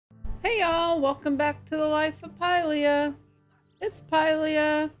Hey y'all, welcome back to the life of Pylia. It's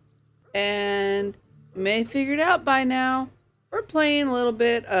Pylia, and you may have figured out by now, we're playing a little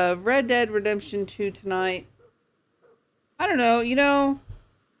bit of Red Dead Redemption 2 tonight. I don't know,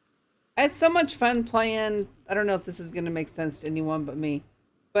 I had so much fun playing. I don't know if this is going to make sense to anyone but me,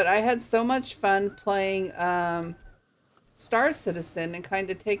 but I had so much fun playing Star Citizen and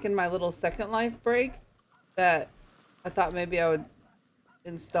kind of taking my little Second Life break that I thought maybe I would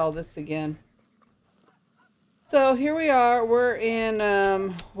install this again. So here we are. We're in,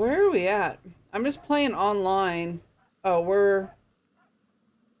 where are we at? I'm just playing online. Oh, we're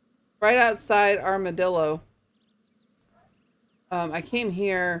right outside Armadillo. I came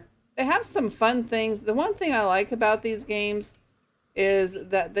here. They have some fun things. The one thing I like about these games is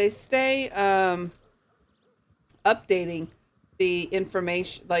that they stay updating the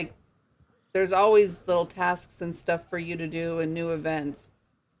information. Like, there's always little tasks and stuff for you to do and new events.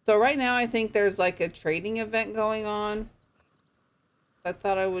 So right now I think there's like a trading event going on. I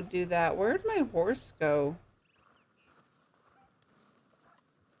thought I would do that. Where'd my horse go?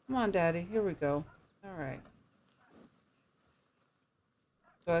 Come on, Daddy. Here we go. All right.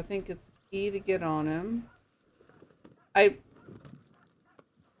 So I think it's E to get on him. I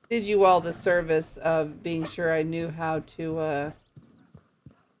did you all the service of being sure I knew how to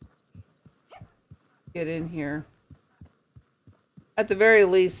get in here. At the very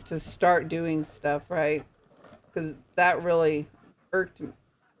least, to start doing stuff, right? Because that really irked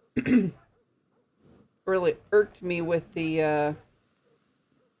me. Really irked me with the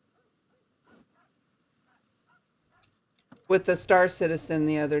Star Citizen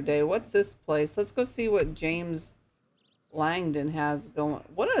the other day. What's this place? Let's go see what James Langdon has going.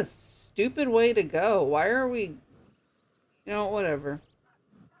 What a stupid way to go. Why are we, whatever.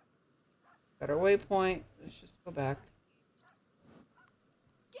 Better waypoint. Let's just go back.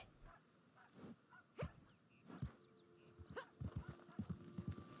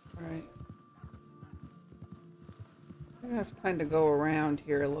 Alright. I'm gonna have to kind of go around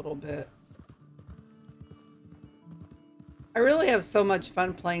here a little bit. I really have so much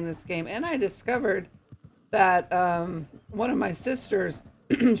fun playing this game, and I discovered that one of my sisters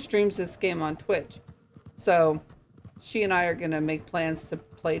streams this game on Twitch. So she and I are gonna make plans to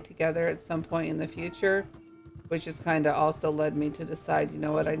play together at some point in the future, which has kind of also led me to decide, you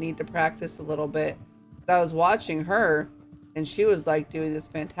know what, I need to practice a little bit. I was watching her and she was like doing this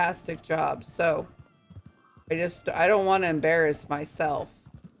fantastic job. So I don't want to embarrass myself.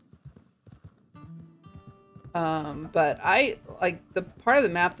 But I like the part of the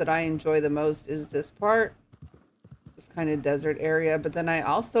map that I enjoy the most is this part, this kind of desert area. But then I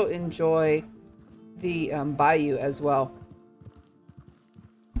also enjoy the bayou as well.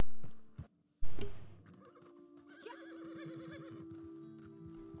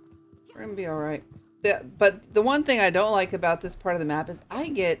 We're gonna be all right. But the one thing I don't like about this part of the map is I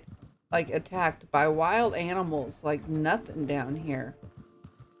get like attacked by wild animals like nothing down here.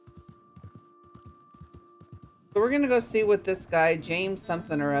 So we're gonna go see what this guy, James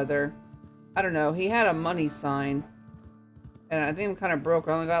something or other, I don't know, he had a money sign. And I think I'm kind of broke.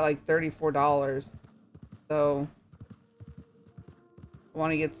 I only got like $34. So I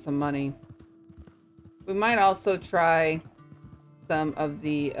want to get some money. We might also try some of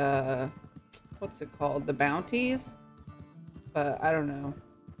the, what's it called? The bounties? But I don't know.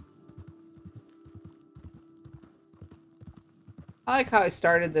 I like how I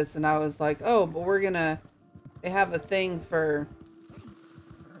started this and I was like, oh, but they have a thing for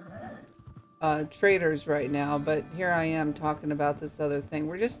traders right now, but here I am talking about this other thing.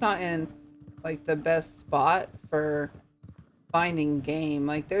 We're just not in like the best spot for finding game.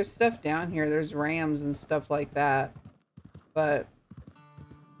 Like there's stuff down here, there's rams and stuff like that, but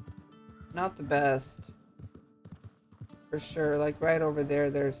not the best for sure. Like right over there,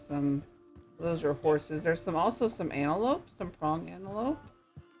 there's some, those are horses. There's also some antelope, some prong antelope.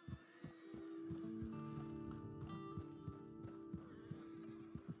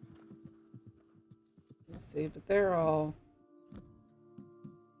 See, but they're all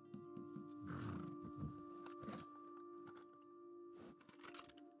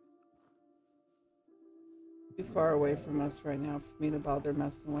too far away from us right now for me to bother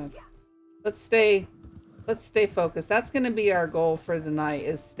messing with. Let's stay focused. That's going to be our goal for the night,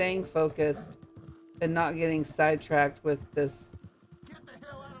 is staying focused and not getting sidetracked with this.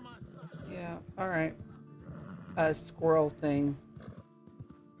 Yeah, all right. Squirrel thing.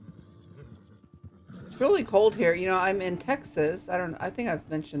 It's really cold here. You know, I'm in Texas. I think I've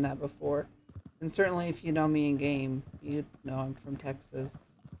mentioned that before. And certainly if you know me in game, you know I'm from Texas.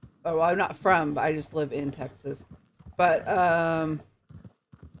 Oh, well, I'm not from, but I just live in Texas. But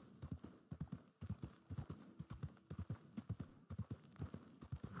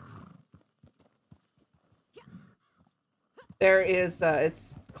There is,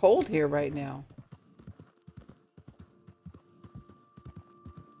 it's cold here right now.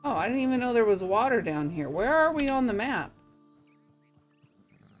 Oh, I didn't even know there was water down here. Where are we on the map?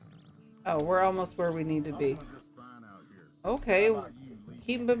 Oh, we're almost where we need to be. Okay,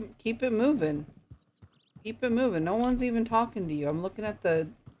 keep it moving. Keep it moving. No one's even talking to you. I'm looking at the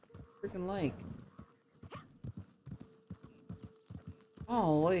freaking lake.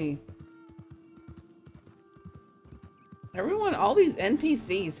 Holy. Everyone, all these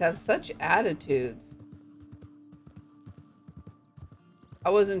NPCs have such attitudes. I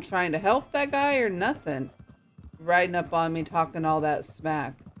wasn't trying to help that guy or nothing. Riding up on me, talking all that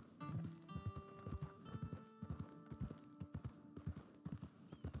smack.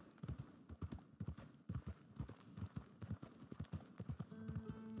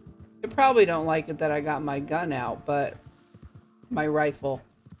 You probably don't like it that I got my gun out, but my rifle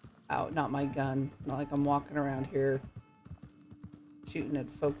out, not my gun. Not like I'm walking around here shooting at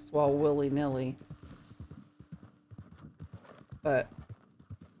folks while willy-nilly. But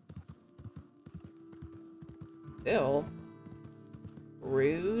still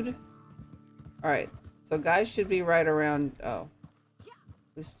rude. Alright, so guys should be right around. Oh,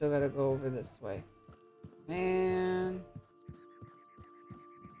 we still gotta go over this way. Man.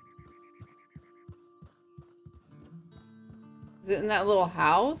 Is it in that little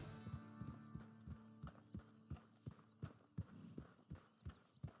house?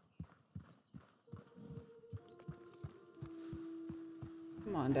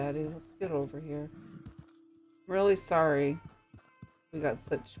 Come on, Daddy, let's get over here. I'm really sorry we got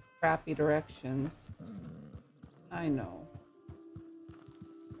such crappy directions. I know.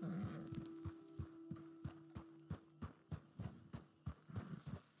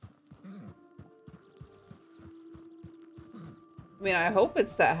 I mean, I hope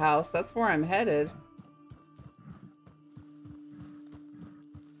it's that house. That's where I'm headed.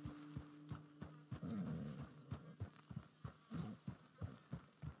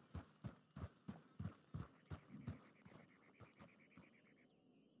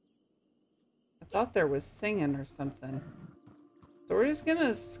 I thought there was singing or something. So we're just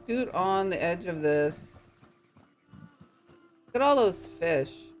gonna scoot on the edge of this. Look at all those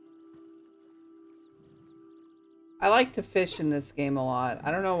fish. I like to fish in this game a lot.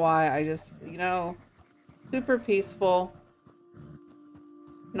 I don't know why. I just, you know, super peaceful.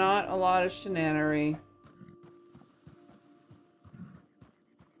 Not a lot of shenanery.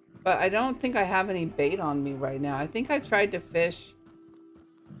 But I don't think I have any bait on me right now. I think I tried to fish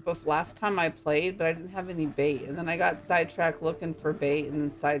last time I played, but I didn't have any bait. And then I got sidetracked looking for bait and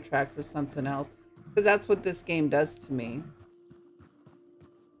then sidetracked for something else. Because that's what this game does to me.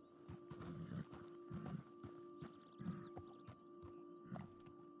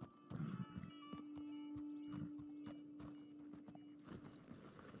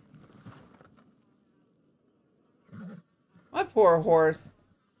 My poor horse.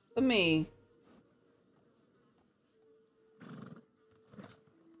 Let me...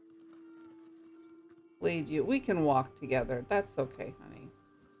 lead you. We can walk together. That's okay, honey.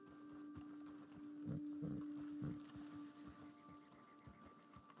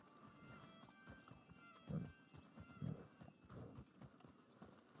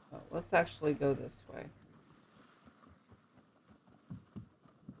 Oh, let's actually go this way.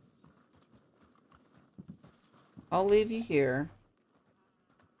 I'll leave you here.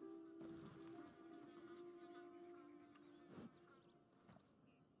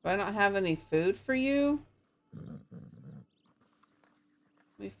 Do I not have any food for you?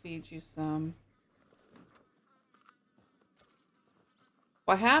 Let me feed you some.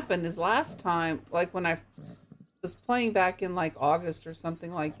 What happened is last time, like when I was playing back in like August or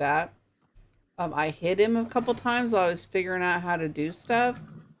something like that, I hit him a couple times while I was figuring out how to do stuff.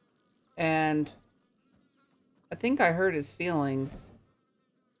 And I think I hurt his feelings.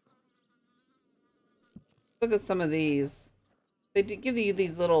 Look at some of these. They do give you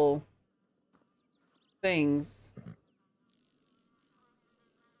these little things.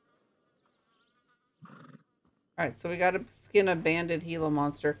 Alright, so we gotta skin a banded Gila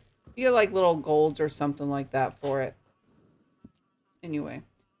monster. You get like little golds or something like that for it. Anyway,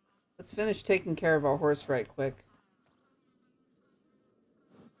 let's finish taking care of our horse right quick.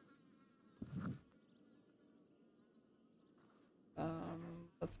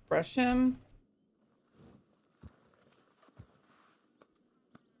 Let's brush him.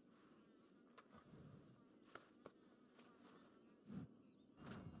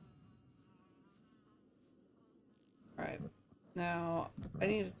 Alright, now I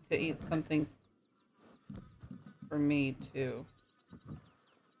need to eat something for me too.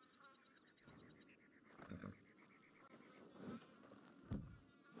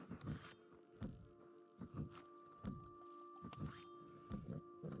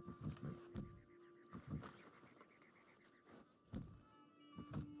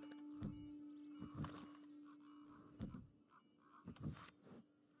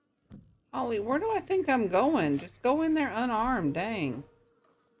 Ollie, where do I think I'm going? Just go in there unarmed, dang.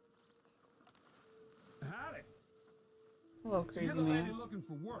 Howdy. Hello, So you're crazy the lady man. looking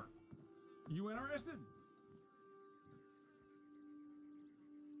for work. You interested?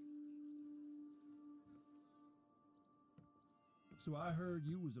 So I heard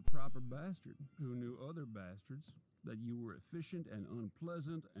you was a proper bastard who knew other bastards, that you were efficient and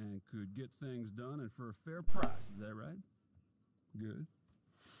unpleasant and could get things done and for a fair price. Is that right? Good.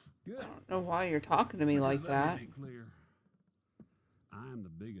 Good. I don't know why you're talking to me Because like let that. me be clear. I'm the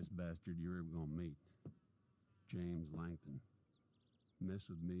biggest bastard you're ever gonna meet. James Langton. Mess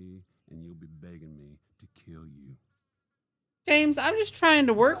with me and you'll be begging me to kill you. James, I'm just trying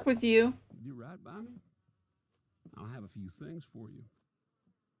to work What? with you. You right by me? I'll have a few things for you.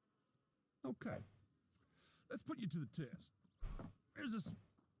 Okay. Let's put you to the test. There's this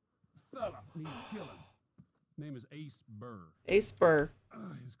fella needs killing. Name is Ace Burr. Ace Burr.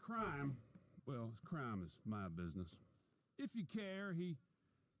 His crime is my business. If you care, he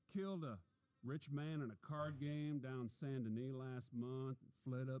killed a rich man in a card game down Saint Denis last month,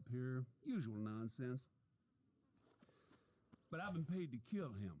 fled up here. Usual nonsense. But I've been paid to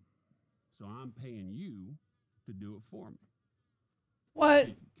kill him, so I'm paying you to do it for me. What?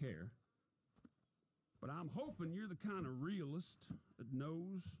 If you care. But I'm hoping you're the kind of realist that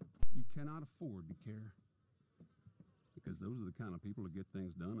knows you cannot afford to care. Because those are the kind of people that get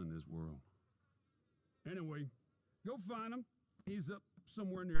things done in this world. Anyway, go find him. He's up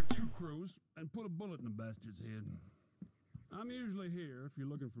somewhere near Two Crows, and put a bullet in the bastard's head. I'm usually here if you're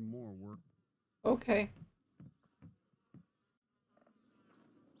looking for more work. Okay.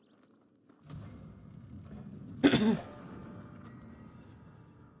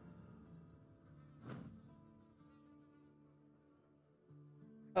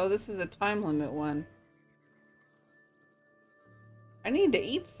 Oh, this is a time limit one. I need to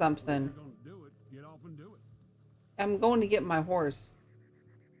eat something. If you're gonna do it, get off and do it. I'm going to get my horse.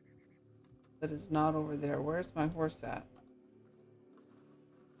 That is not over there. Where's my horse at?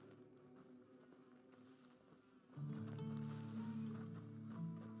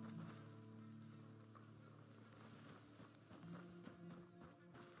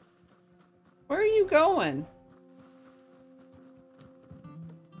 Where are you going?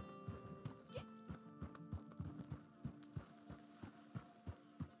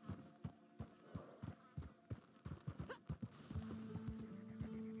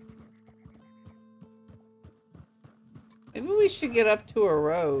 Maybe we should get up to a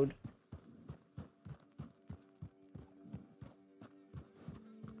road.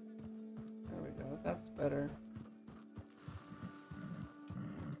 There we go. That's better.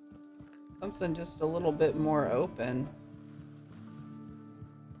 Something just a little bit more open.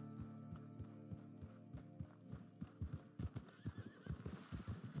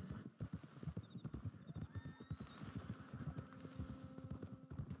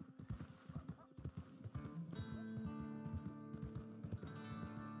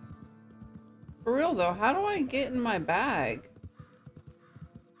 For real though, how do I get in my bag?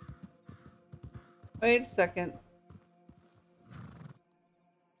 Wait a second.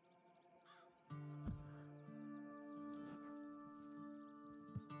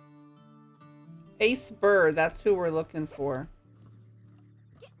 Ace Burr, that's who we're looking for.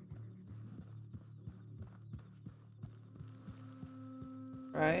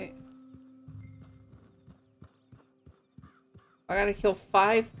 Right? I gotta kill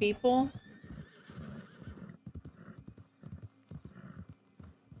 5 people?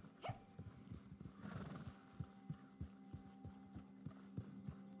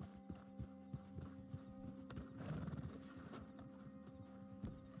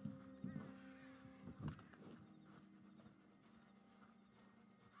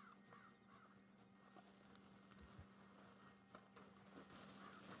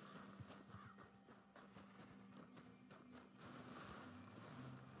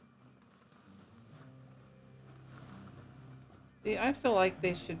 See, I feel like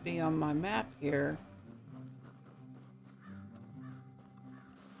they should be on my map here.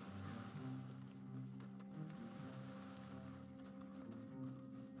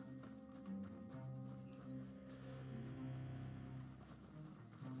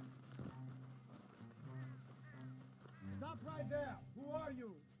 Stop right there! Who are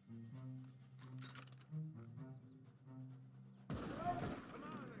you?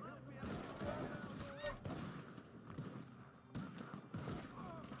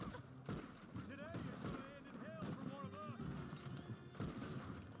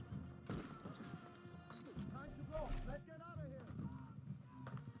 Time to go! Let's get out of here!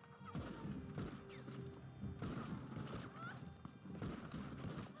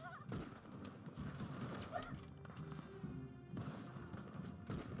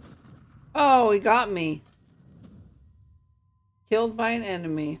 Oh, he got me. Killed by an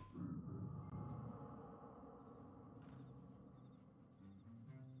enemy.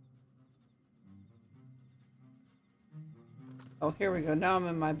 Oh, here we go. Now I'm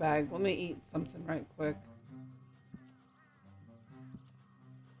in my bag. Let me eat something right quick.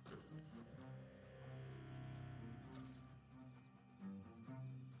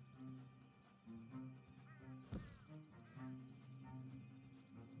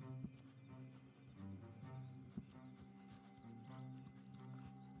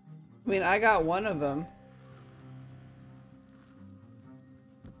 I mean, I got one of them.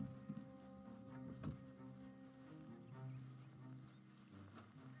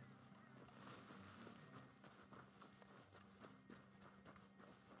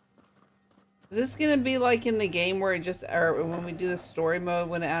 Is this gonna be like in the game where it just, or when we do the story mode,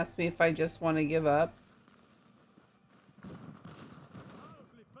 when it asks me if I just want to give up?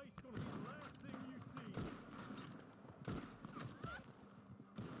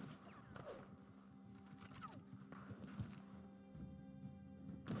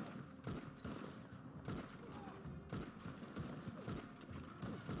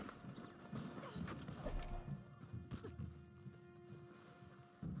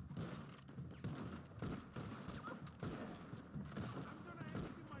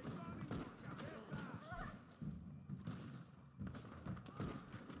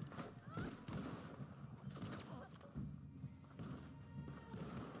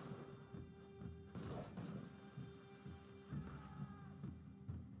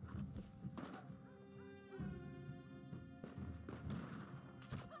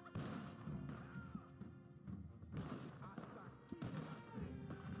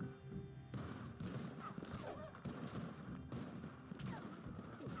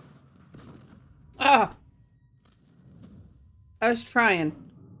 Ah! I was trying.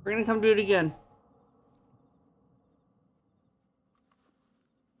 We're gonna come do it again.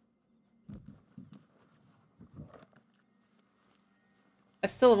 I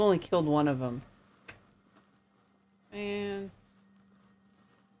still have only killed one of them. Man.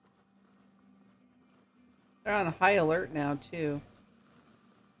 They're on high alert now, too.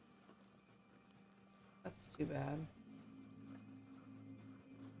 That's too bad.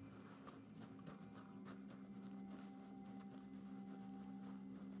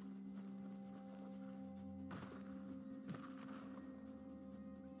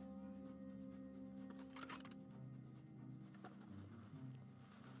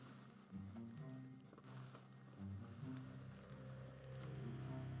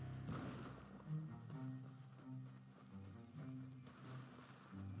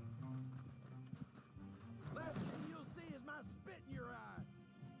 Last thing you'll see is my spit in your eye.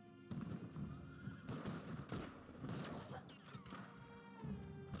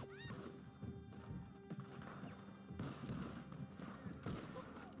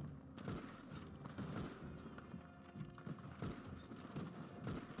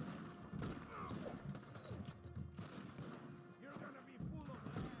 You're gonna be full of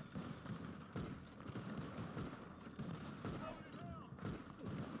lead.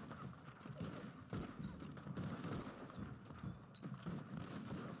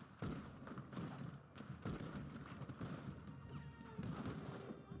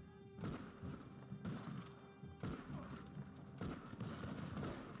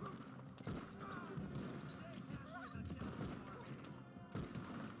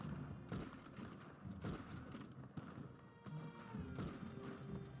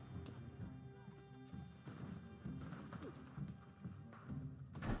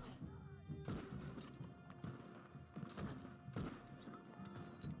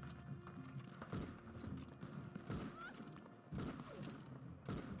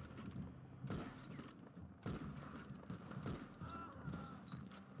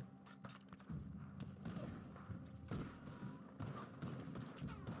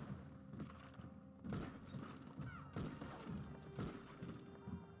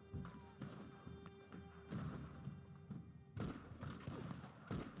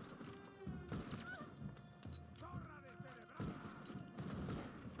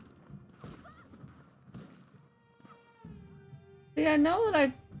 See, I know that I...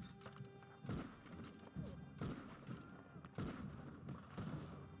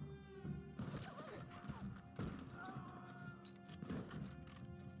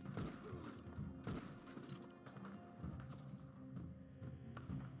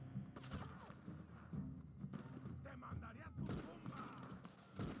 Te mandaría a tu tumba.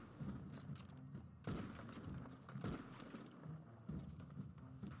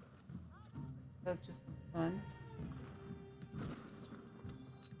 That's just the sun.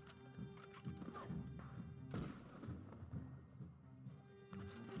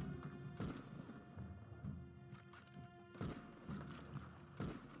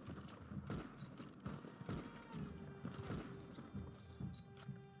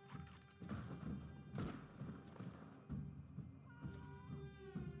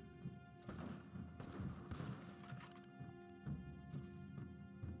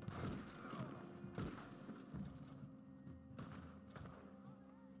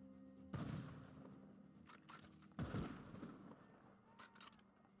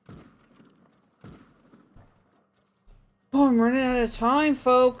 Oh, I'm running out of time,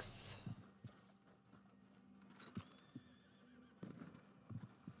 folks.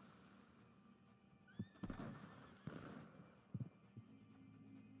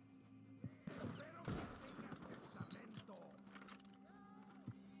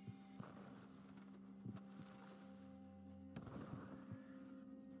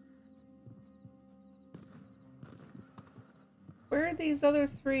 Where are these other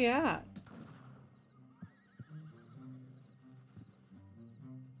three at?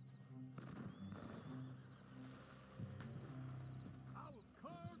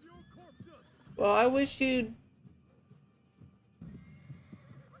 Well, I wish you'd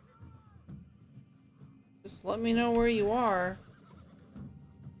just let me know where you are.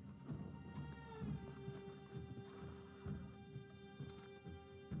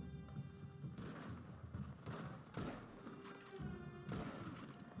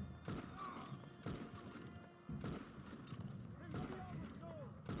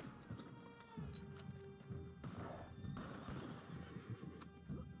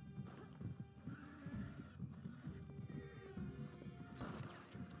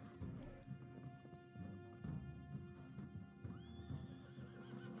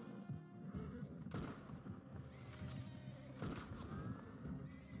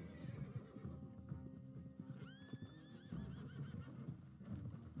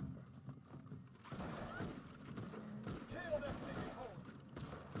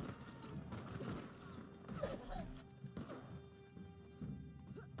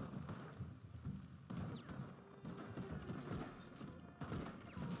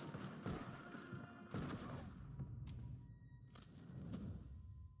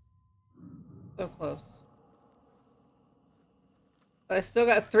 So close. But I still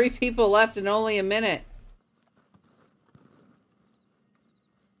got 3 people left in only a minute.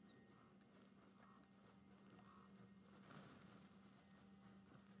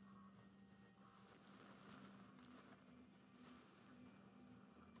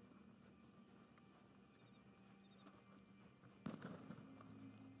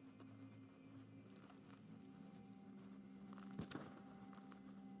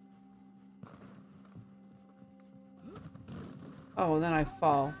 Oh, then I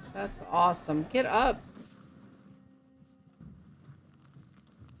fall. That's awesome. Get up.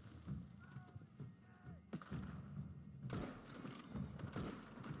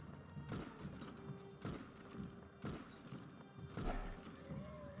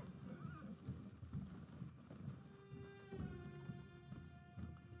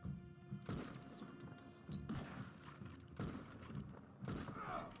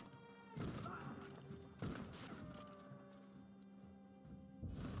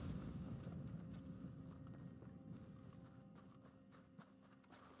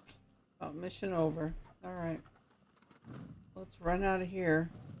 Oh, mission over. All right. Let's run out of here.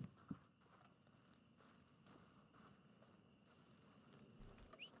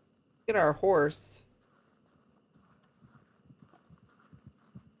 Get our horse.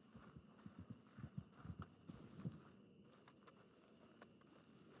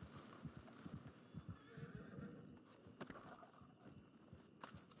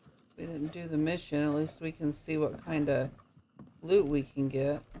 We didn't do the mission. At least we can see what kind of loot we can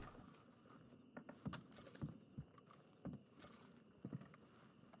get.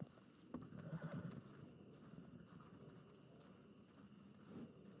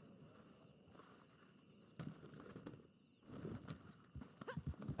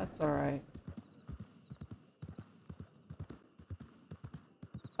 That's all right.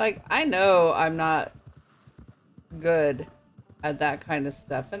 Like, I know I'm not good at that kind of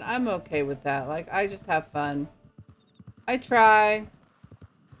stuff, and I'm okay with that. Like, I just have fun. I try.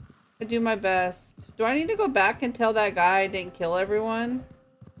 I do my best. Do I need to go back and tell that guy I didn't kill everyone?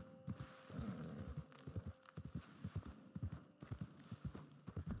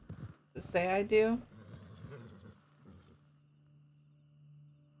 To say I do?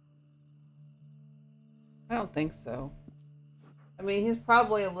 I don't think so. I mean, he's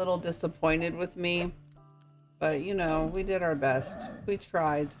probably a little disappointed with me, but you know, we did our best. We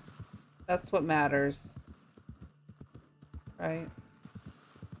tried. That's what matters. Right?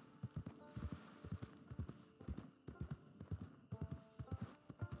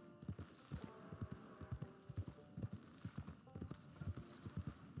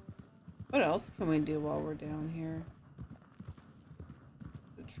 What else can we do while we're down here?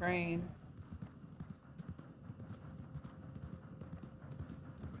 The train.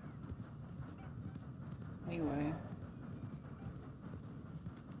 Anyway.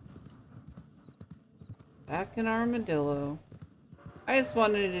 Back in Armadillo. I just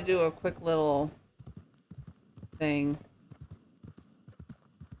wanted to do a quick little thing.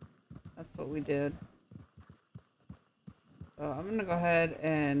 That's what we did. So I'm gonna go ahead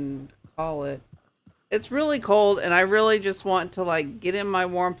and call it. It's really cold and I really just want to like get in my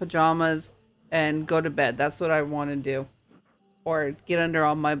warm pajamas and go to bed. That's what I want to do. Or get under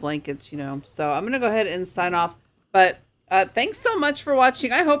all my blankets, you know. So I'm gonna go ahead and sign off. But thanks so much for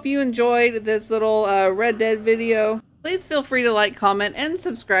watching. I hope you enjoyed this little Red Dead video. Please feel free to like, comment, and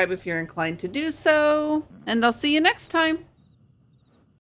subscribe if you're inclined to do so. And I'll see you next time.